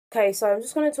Okay, so I'm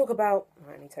just going to talk about...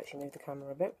 I need to actually move the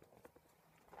camera a bit.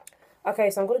 Okay,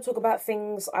 so I'm going to talk about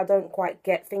things I don't quite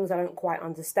get, things I don't quite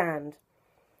understand.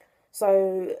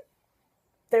 So,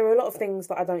 there are a lot of things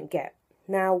that I don't get.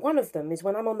 Now, one of them is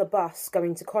when I'm on the bus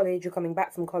going to college or coming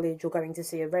back from college or going to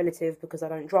see a relative because I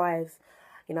don't drive.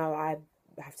 You know, I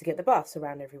have to get the bus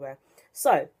around everywhere.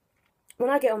 So, when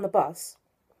I get on the bus,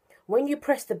 when you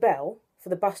press the bell for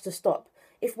the bus to stop,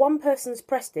 if one person's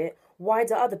pressed it, why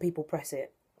do other people press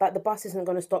it? Like, the bus isn't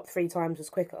going to stop 3 times as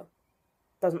quicker.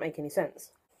 Doesn't make any sense.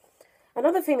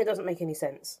 Another thing that doesn't make any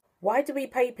sense. Why do we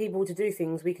pay people to do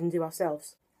things we can do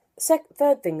ourselves?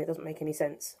 Third thing that doesn't make any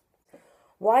sense.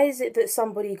 Why is it that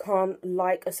somebody can't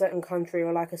like a certain country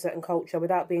or like a certain culture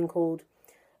without being called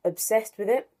obsessed with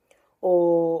it,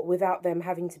 or without them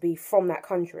having to be from that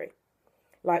country?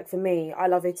 Like, for me, I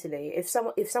love Italy. If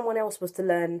someone else was to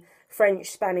learn French,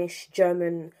 Spanish,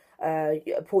 German,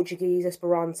 Portuguese,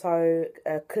 Esperanto,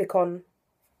 Klingon,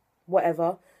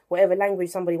 whatever language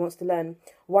somebody wants to learn,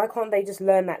 why can't they just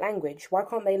learn that language? Why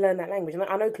can't they learn that language? And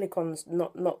I know Klingon's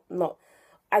not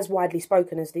as widely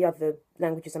spoken as the other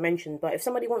languages I mentioned, but if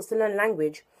somebody wants to learn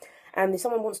language, and if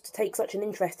someone wants to take such an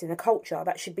interest in a culture,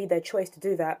 that should be their choice to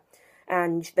do that,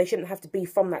 and they shouldn't have to be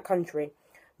from that country.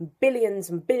 Billions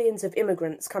and billions of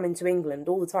immigrants come into England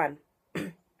all the time.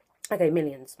 Okay,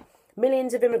 millions.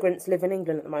 Millions of immigrants live in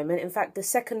England at the moment. In fact, the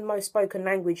second most spoken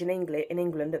language in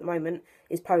England at the moment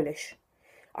is Polish.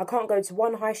 I can't go to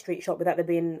one high street shop without there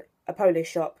being a Polish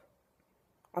shop.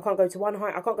 I can't go to one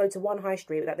high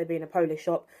street without there being a Polish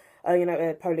shop,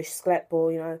 a Polish sklep,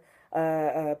 or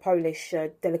a Polish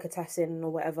delicatessen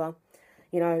or whatever.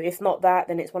 If not that,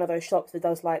 then it's one of those shops that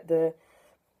does like the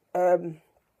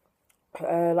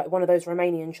like one of those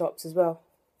Romanian shops as well,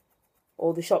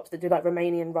 or the shops that do like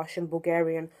Romanian, Russian,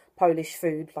 Bulgarian, Polish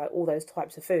food, like all those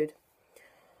types of food.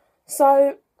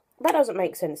 So that doesn't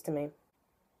make sense to me.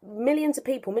 Millions of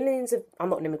people, I'm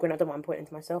not an immigrant, I don't mind pointing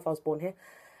to myself, I was born here.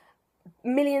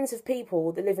 Millions of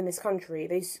people that live in this country,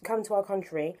 they come to our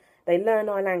country, they learn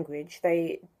our language,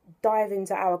 they dive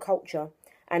into our culture,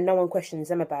 and no one questions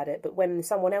them about it. But when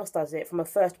someone else does it from a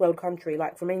first world country,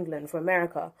 like from England, from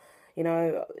America,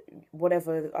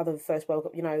 whatever other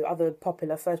other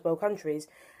popular first world countries,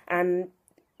 and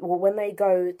when they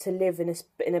go to live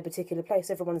in a particular place,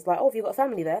 everyone's like, "Oh, have you got a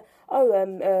family there?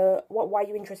 Oh, why are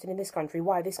you interested in this country?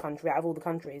 Why this country out of all the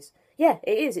countries?" Yeah,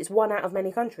 it is. It's one out of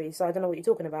many countries, so I don't know what you're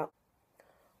talking about.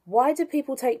 Why do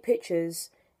people take pictures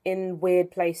in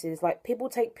weird places? Like, people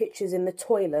take pictures in the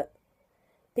toilet.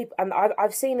 And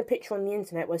I've seen a picture on the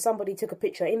internet where somebody took a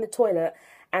picture in the toilet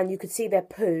and you could see their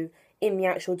poo in the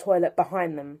actual toilet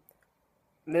behind them.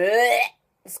 Blech,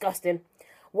 disgusting.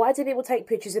 Why do people take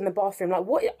pictures in the bathroom? Like,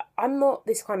 what? I'm not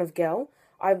this kind of girl.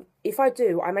 If I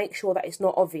do, I make sure that it's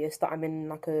not obvious that I'm in,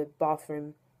 like, a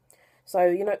bathroom. So,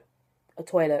 a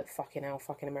toilet, fucking hell,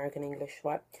 fucking American English,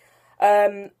 right?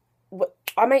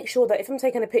 I make sure that if I'm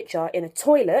taking a picture in a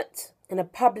toilet, in a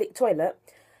public toilet,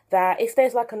 that if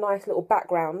there's, like, a nice little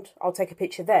background, I'll take a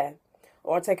picture there.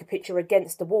 Or I'll take a picture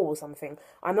against the wall or something.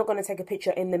 I'm not going to take a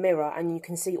picture in the mirror and you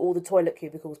can see all the toilet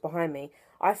cubicles behind me.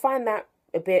 I find that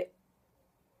a bit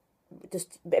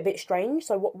strange.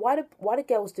 So why do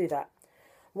girls do that?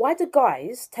 Why do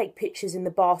guys take pictures in the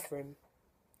bathroom?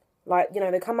 Like,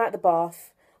 they come out the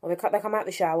bath, or they come out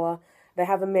the shower, they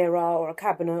have a mirror or a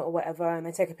cabinet or whatever, and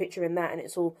they take a picture in that, and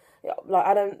it's all, like,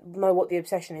 I don't know what the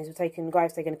obsession is with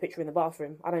guys taking a picture in the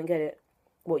bathroom. I don't get it.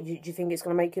 What, do you think it's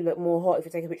going to make you look more hot if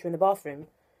you take a picture in the bathroom?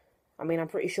 I mean, I'm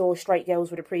pretty sure straight girls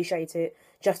would appreciate it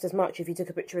just as much if you took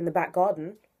a picture in the back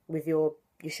garden with your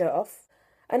shirt off.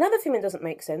 Another thing that doesn't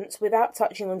make sense, without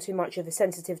touching on too much of a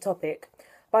sensitive topic,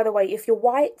 by the way, if you're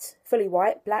white, fully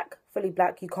black, fully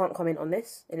black, you can't comment on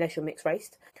this unless you're mixed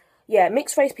raced. Yeah,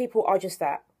 mixed race people are just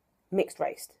that. Mixed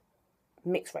race,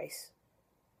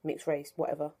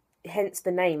 whatever. Hence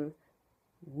the name,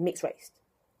 mixed race.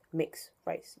 Mixed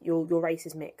race. Your race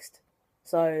is mixed.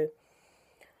 So,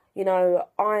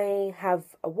 I have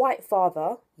a white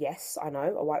father. Yes, I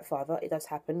know, a white father. It does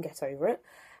happen. Get over it.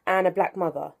 And a black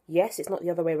mother. Yes, it's not the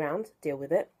other way around. Deal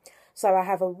with it. So I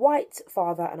have a white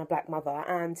father and a black mother,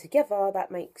 and together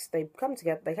they came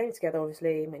together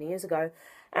obviously many years ago,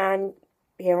 and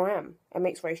here I am, a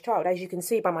mixed race child. As you can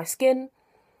see by my skin,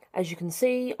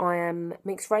 I am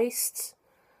mixed raced.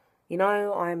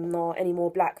 I'm not any more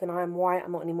black than I am white.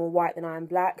 I'm not any more white than I am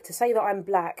black. To say that I'm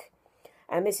black,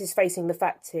 and this is facing the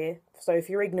facts here, so if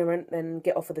you're ignorant, then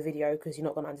get off of the video because you're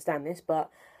not going to understand this. But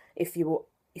if you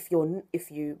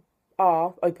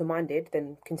are open-minded,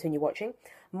 then continue watching.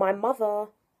 My mother,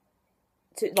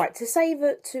 to say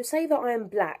that I am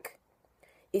black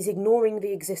is ignoring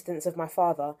the existence of my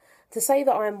father. To say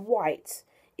that I'm white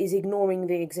is ignoring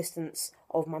the existence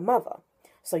of my mother.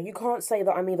 So you can't say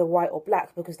that I'm either white or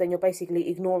black, because then you're basically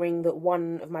ignoring that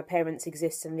one of my parents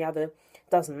exists and the other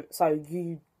doesn't. So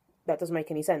that doesn't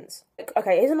make any sense.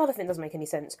 Okay, here's another thing that doesn't make any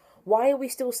sense. Why are we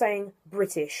still saying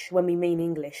British when we mean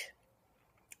English?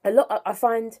 I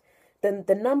find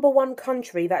the number one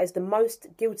country that is the most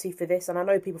guilty for this, and I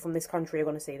know people from this country are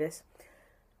going to see this,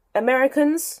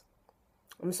 Americans.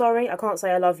 I'm sorry, I can't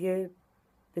say I love you,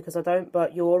 because I don't,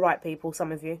 but you're all right people,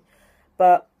 some of you.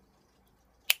 But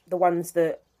the ones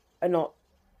that are not,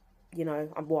 you know,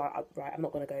 I'm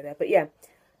not going to go there. But yeah,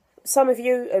 some of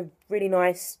you are really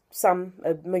nice, some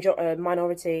a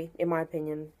minority, in my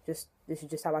opinion. This is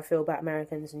just how I feel about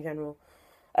Americans in general.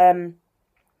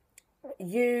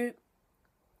 You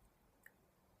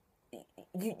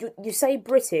say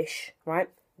British, right?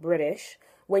 British,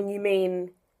 when you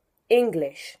mean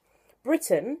English.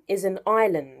 Britain is an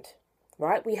island,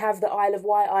 right? We have the Isle of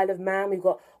Wight, Isle of Man. We've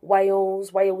got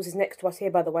Wales. Wales is next to us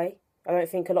here, by the way. I don't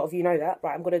think a lot of you know that.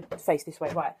 Right, I'm going to face this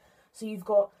way. Right. So you've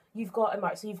got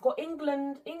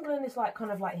England. England is like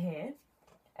kind of like here.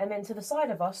 And then to the side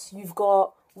of us, you've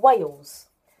got Wales.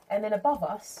 And then above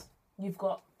us, you've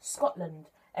got Scotland.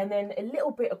 And then a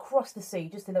little bit across the sea,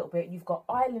 just a little bit, you've got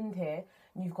Ireland here.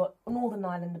 And you've got Northern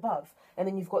Ireland above. And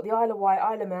then you've got the Isle of Wight,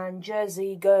 Isle of Man,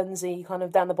 Jersey, Guernsey, kind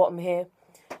of down the bottom here.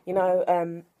 You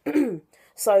know,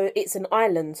 so it's an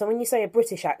island. So when you say a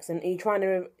British accent, are you trying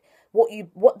to...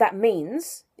 What that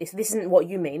means, this isn't what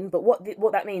you mean, but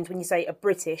what that means when you say a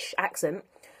British accent,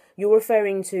 you're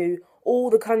referring to all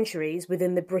the countries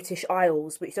within the British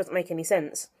Isles, which doesn't make any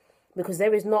sense, because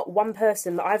there is not one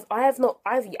person that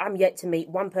I'm yet to meet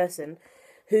one person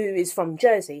who is from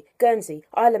Jersey, Guernsey,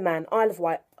 Isle of Man, Isle of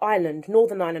Wight, Ireland,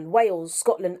 Northern Ireland, Wales,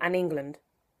 Scotland, and England.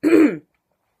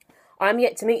 I'm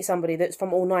yet to meet somebody that's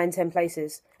from all 9, 10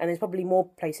 places, and there's probably more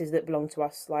places that belong to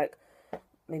us, like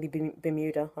maybe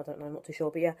Bermuda, I don't know, I'm not too sure,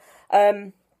 but yeah.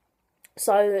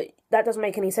 So that doesn't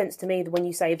make any sense to me when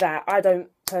you say that. I don't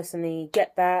personally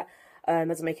get that.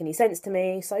 Doesn't make any sense to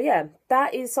me. So yeah,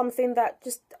 that is something that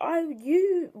just,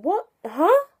 what?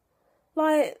 Huh?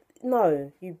 Like,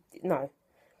 no.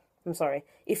 I'm sorry.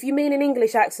 If you mean an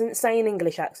English accent, say an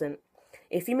English accent.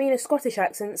 If you mean a Scottish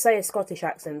accent, say a Scottish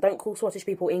accent. Don't call Scottish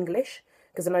people English,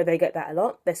 because I know they get that a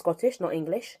lot. They're Scottish, not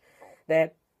English.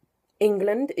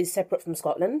 England is separate from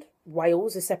Scotland.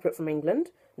 Wales is separate from England.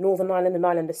 Northern Ireland and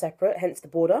Ireland are separate, hence the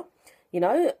border. You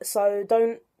know, so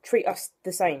don't treat us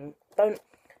the same.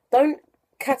 Don't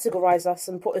categorise us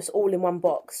and put us all in one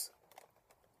box.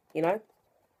 You know?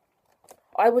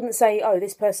 I wouldn't say, oh,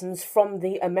 this person's from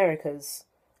the Americas.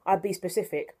 I'd be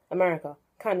specific. America,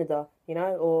 Canada, you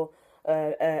know, or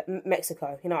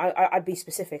Mexico. You know, I'd be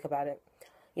specific about it.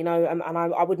 You know, and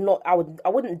I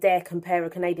wouldn't dare compare a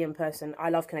Canadian person. I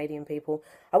love Canadian people.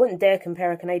 I wouldn't dare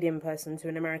compare a Canadian person to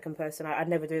an American person. I'd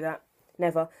never do that.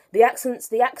 Never. The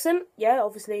accent, yeah,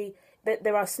 obviously,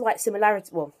 there are slight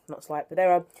similarities. Well, not slight, but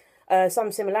there are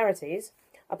some similarities.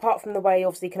 Apart from the way,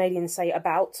 obviously, Canadians say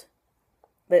about,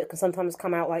 that can sometimes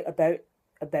come out like about.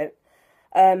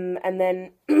 And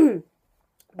then,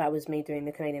 that was me doing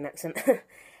the Canadian accent.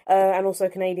 And also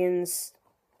Canadians...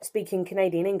 speaking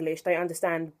Canadian English, they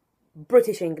understand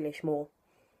British English more.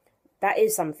 That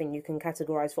is something you can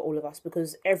categorise for all of us,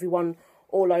 because everyone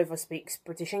all over speaks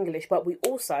British English, but we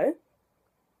also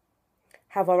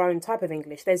have our own type of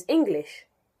English. There's English,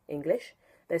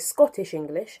 there's Scottish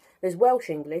English, there's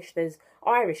Welsh English, there's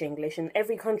Irish English, and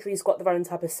every country's got their own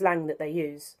type of slang that they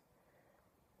use.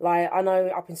 Like, I know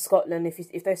up in Scotland,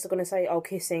 if they're still going to say, oh,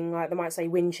 kissing, like, they might say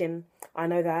winching, I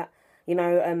know that. You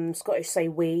know, Scottish say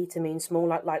wee to mean small,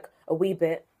 like a wee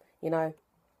bit, you know.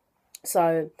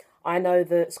 So, I know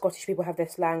that Scottish people have their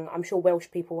slang. I'm sure Welsh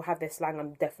people have their slang.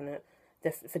 I'm definite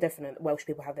Welsh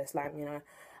people have their slang, you know.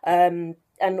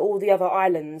 And all the other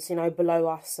islands, you know, below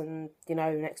us and, you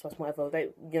know, next to us, whatever,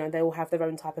 they all have their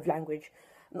own type of language.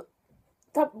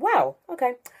 Wow,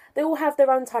 okay. They all have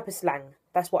their own type of slang.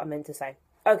 That's what I meant to say.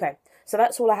 Okay, so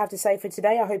that's all I have to say for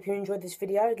today. I hope you enjoyed this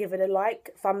video. Give it a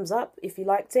like, thumbs up if you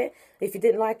liked it. If you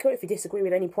didn't like it, if you disagree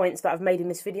with any points that I've made in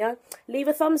this video, leave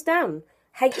a thumbs down.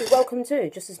 Hate is welcome too,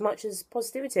 just as much as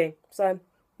positivity. So,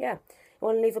 yeah. You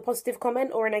want to leave a positive comment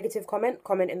or a negative comment?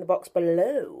 Comment in the box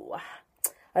below.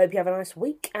 I hope you have a nice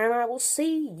week, and I will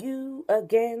see you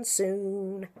again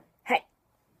soon.